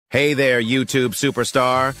Hey there, YouTube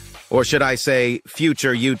superstar. Or should I say,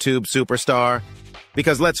 future YouTube superstar?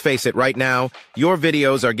 Because let's face it, right now, your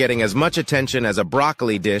videos are getting as much attention as a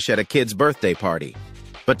broccoli dish at a kid's birthday party.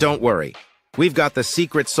 But don't worry. We've got the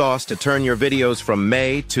secret sauce to turn your videos from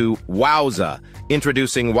May to wowza.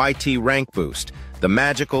 Introducing YTRankBoost, the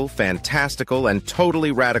magical, fantastical, and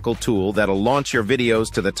totally radical tool that'll launch your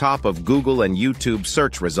videos to the top of Google and YouTube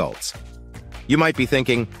search results. You might be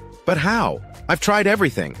thinking, but how? I've tried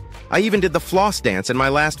everything. I even did the floss dance in my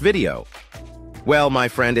last video. Well, my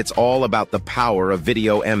friend, it's all about the power of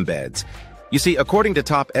video embeds. You see, according to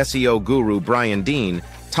top SEO guru Brian Dean,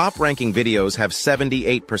 top-ranking videos have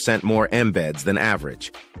 78% more embeds than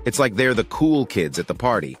average. It's like they're the cool kids at the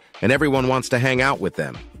party, and everyone wants to hang out with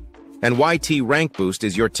them. And YTRankBoost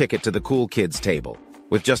is your ticket to the cool kids table.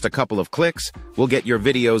 With just a couple of clicks, we'll get your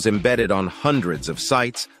videos embedded on hundreds of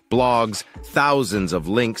sites, blogs, thousands of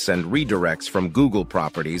links and redirects from Google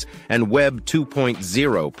properties and Web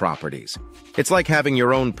 2.0 properties. It's like having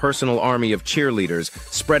your own personal army of cheerleaders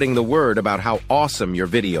spreading the word about how awesome your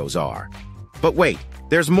videos are. But wait,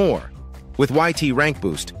 there's more. With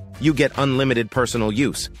YTRankBoost, you get unlimited personal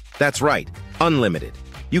use. That's right, unlimited.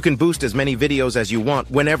 You can boost as many videos as you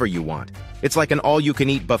want whenever you want. It's like an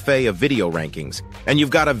all-you-can-eat buffet of video rankings, and you've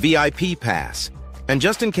got a VIP pass. And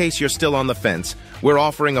just in case you're still on the fence, we're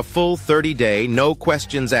offering a full 30-day,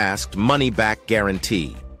 no-questions-asked, money-back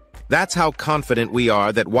guarantee. That's how confident we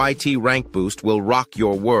are that YTRankBoost will rock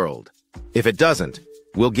your world. If it doesn't,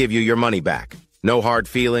 we'll give you your money back. No hard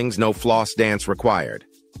feelings, no floss dance required.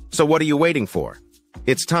 So what are you waiting for?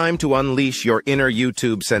 It's time to unleash your inner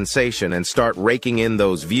YouTube sensation and start raking in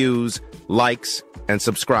those views, likes, and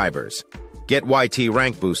subscribers. Get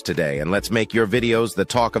YTRankBoost today and let's make your videos the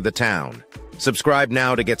talk of the town. Subscribe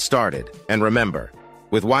now to get started. And remember,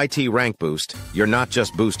 with YTRankBoost, you're not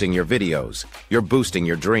just boosting your videos, you're boosting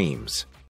your dreams.